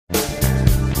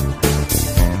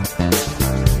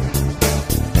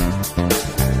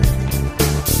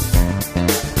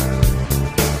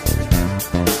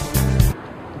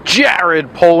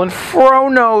Jared Polin,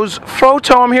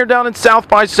 FroKnowsPhoto. I'm here down in South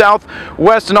by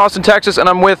Southwest in Austin, Texas, and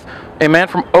I'm with a man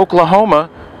from Oklahoma,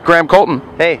 Graham Colton.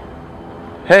 Hey.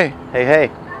 Hey. Hey, hey.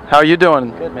 How are you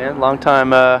doing? Good, man. Long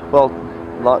time,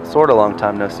 sort of long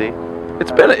time no see.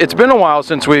 It's been a while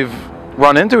since we've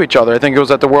run into each other. I think it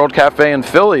was at the World Cafe in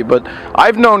Philly, but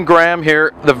I've known Graham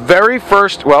here the very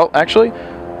first, well, actually,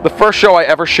 the first show I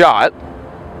ever shot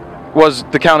was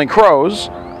the Counting Crows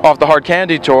off the Hard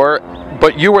Candy tour,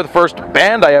 but you were the first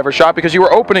band I ever shot because you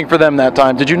were opening for them that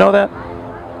time. Did you know that?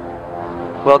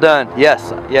 Well done. Yes.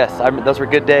 Those were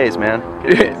good days, man.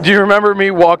 Good days. Do you remember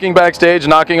me walking backstage,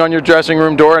 knocking on your dressing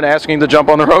room door and asking to jump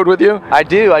on the road with you? I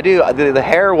do. The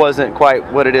hair wasn't quite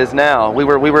what it is now. We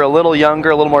were a little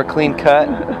younger, a little more clean cut,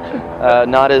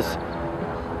 not as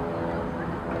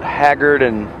haggard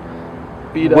and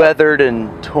weathered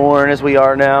and torn as we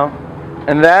are now.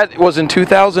 And that was in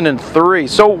 2003.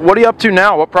 So what are you up to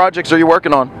now? What projects are you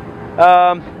working on?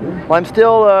 Well, I'm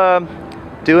still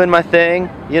doing my thing,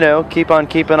 you know, keep on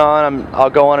keeping on. I'll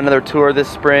go on another tour this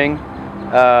spring.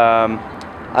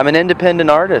 I'm an independent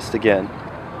artist again,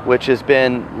 which has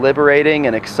been liberating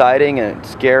and exciting and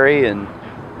scary and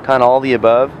kind of all the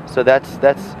above. So that's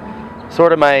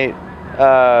sort of my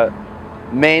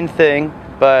main thing.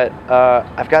 But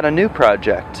I've got a new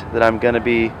project that I'm going to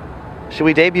be. Should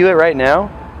we debut it right now?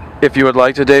 If you would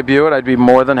like to debut it, I'd be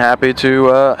more than happy to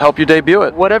help you debut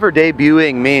it. Whatever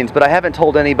debuting means, but I haven't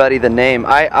told anybody the name.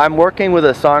 I'm working with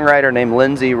a songwriter named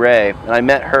Lindsay Ray, and I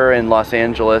met her in Los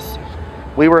Angeles.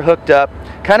 We were hooked up,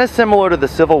 kind of similar to the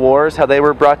Civil Wars, how they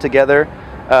were brought together.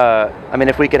 I mean,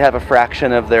 if we could have a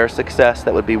fraction of their success,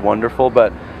 that would be wonderful,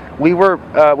 but we're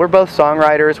both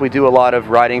songwriters. We do a lot of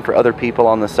writing for other people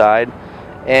on the side,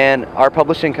 and our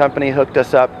publishing company hooked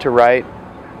us up to write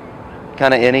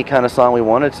kind of any kind of song we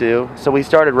wanted to. So we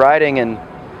started writing, and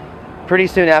pretty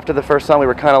soon after the first song we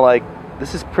were kind of like,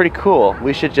 this is pretty cool,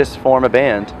 we should just form a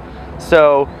band.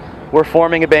 So we're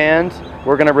forming a band.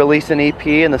 We're going to release an EP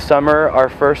in the summer. Our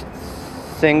first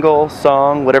single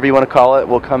song, whatever you want to call it,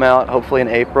 will come out hopefully in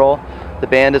April. The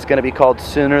band is going to be called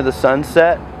Sooner the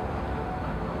Sunset.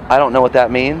 I don't know what that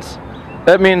means.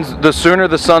 That means the sooner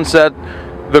the sunset,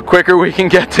 the quicker we can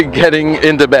get to getting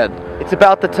into bed. It's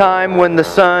about the time when the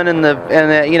sun and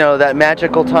the you know, that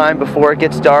magical time before it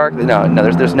gets dark. No,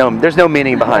 there's no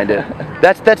meaning behind it.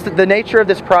 That's the nature of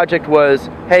this project was,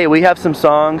 hey, we have some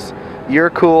songs. You're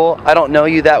cool. I don't know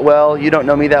you that well. You don't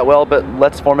know me that well, but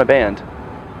let's form a band.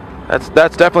 That's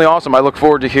definitely awesome. I look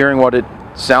forward to hearing what it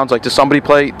sounds like. Does somebody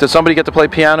get to play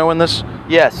piano in this?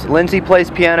 Yes, Lindsay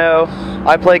plays piano.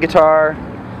 I play guitar,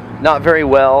 not very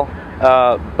well,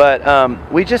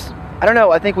 but we just. I don't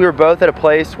know, I think we were both at a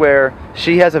place where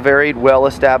she has a very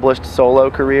well-established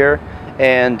solo career,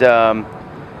 and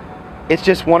it's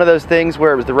just one of those things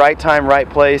where it was the right time, right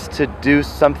place to do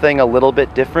something a little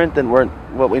bit different than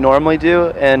what we normally do,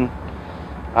 and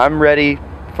I'm ready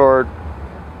for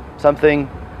something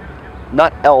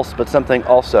not else, but something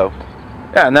also.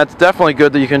 Yeah, and that's definitely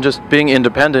good that you can just, being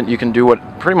independent, you can do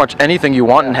pretty much anything you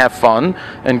want and have fun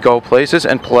and go places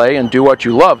and play and do what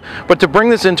you love. But to bring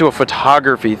this into a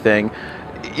photography thing,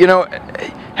 you know,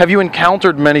 have you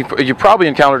encountered you probably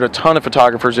encountered a ton of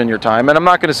photographers in your time, and I'm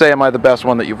not going to say am I the best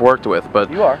one that you've worked with, but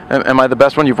you are. Am I the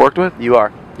best one you've worked with? You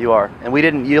are.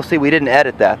 And you'll see we didn't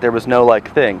edit that. There was no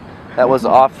like thing. That was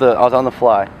I was on the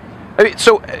fly. I mean,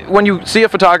 so when you see a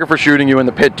photographer shooting you in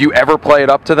the pit, do you ever play it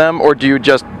up to them, or do you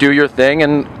just do your thing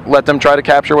and let them try to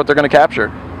capture what they're going to capture?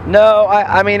 No,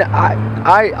 I mean,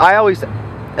 I always,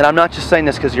 and I'm not just saying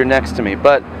this because you're next to me,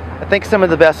 but I think some of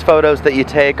the best photos that you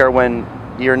take are when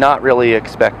you're not really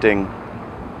expecting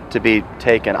to be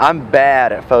taken. I'm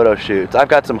bad at photo shoots. I've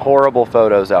got some horrible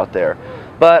photos out there,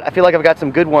 but I feel like I've got some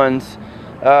good ones,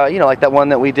 you know, like that one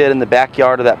that we did in the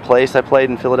backyard of that place I played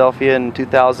in Philadelphia in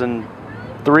 2003,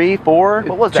 4?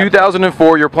 What was that?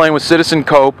 2004, you're playing with Citizen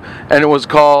Cope, and it was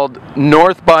called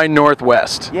North by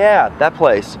Northwest. Yeah, that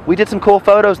place. We did some cool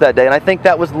photos that day, and I think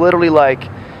that was literally like,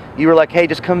 you were like, hey,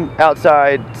 just come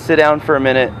outside, sit down for a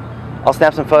minute, I'll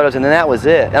snap some photos, and then that was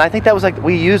it. And I think that was like,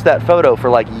 we used that photo for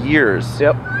like years.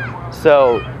 Yep.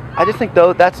 So I just think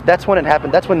though, that's when it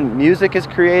happened. That's when music is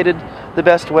created the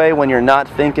best way, when you're not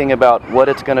thinking about what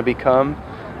it's going to become.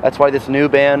 That's why this new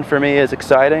band for me is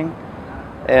exciting.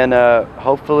 And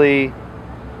hopefully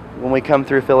when we come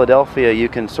through Philadelphia, you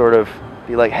can sort of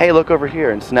be like, hey, look over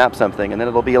here, and snap something, and then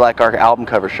it'll be like our album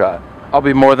cover shot. I'll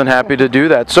be more than happy to do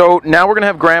that. So now we're going to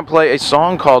have Graham play a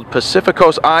song called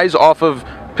Pacifico's Eyes off of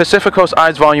Pacifico's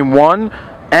Eyes Volume 1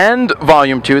 and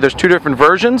Volume 2. There's two different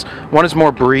versions. One is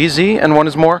more breezy and one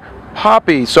is more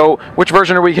poppy. So which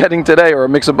version are we getting today, or a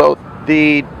mix of both?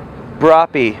 The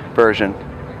broppy version.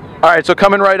 All right, so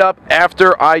coming right up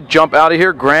after I jump out of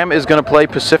here, Graham is going to play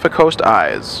Pacific Coast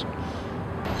Eyes.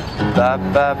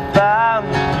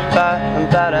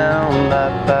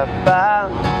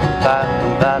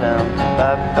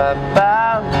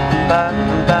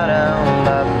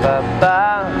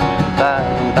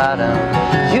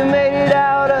 You made it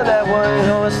out of that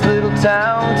one-horse little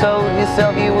town. Told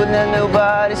yourself you wouldn't let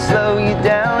nobody slow you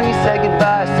down. You said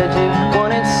goodbye, said you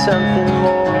wanted something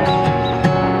more.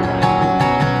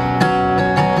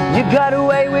 You got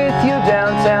away with your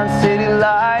downtown city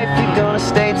life. You're gonna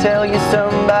stay till you're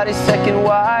somebody's second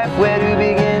wife. Where to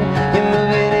begin? You're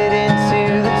moving it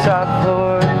into the top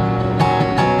floor.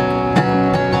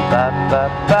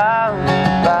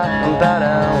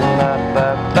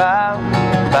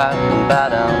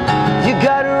 You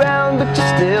got around, but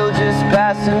you're still just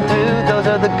passing through. Those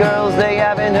are the girls, they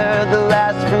haven't heard the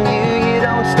last from you. You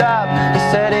don't stop,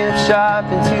 you're setting up shop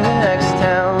into the next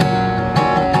town.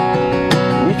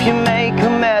 If you make a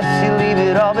mess, you leave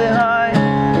it all behind,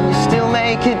 and you still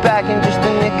make it back in just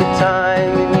the nick of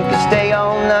time. And you can stay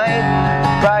all night, the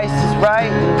price is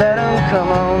right, and let them come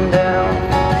on down.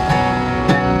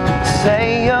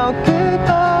 Say your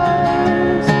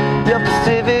goodbyes, your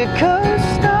Pacific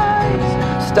Coast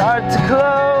eyes start to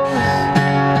close,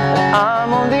 and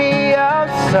I'm on the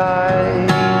outside.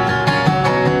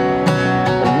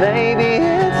 Maybe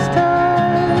it's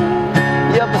time,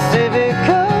 your Pacific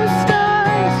Coast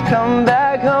eyes come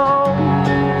back home,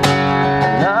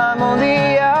 and I'm on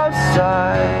the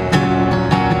outside.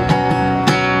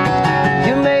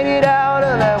 You made it out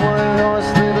of that one-horse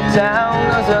little town.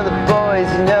 Those are the boys,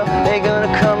 you know, they're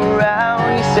gonna come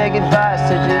around. You said goodbye,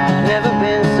 said you've never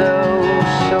been so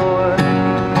sure.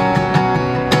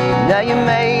 Now you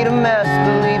made a mess,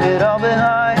 but leave it all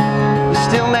behind. You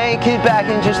still make it back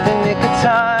in just the nick of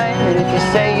time. And if you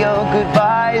say your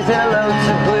goodbyes and hello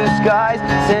to blue skies,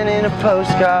 send in a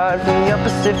postcard from your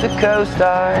Pacific Coast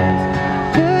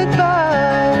eyes.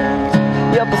 Goodbyes,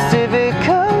 your Pacific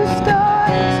Coast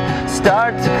eyes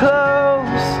start to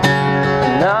close,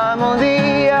 and I'm on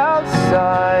the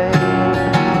outside.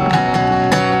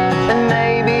 And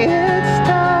maybe it's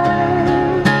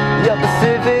time, your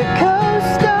Pacific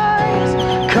Coast eyes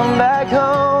come back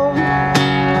home,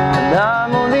 and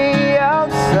I'm on the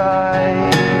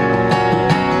outside.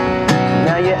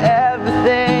 Now you're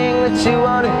everything that you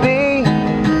want to be,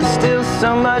 there's still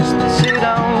so much that you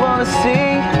don't want to see.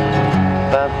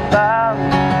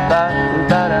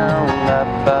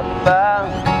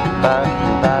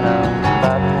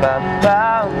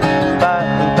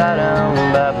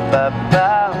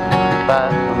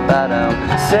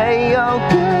 Say your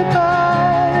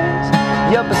goodbyes,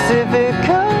 your Pacific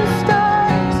Coast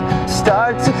eyes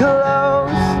start to close.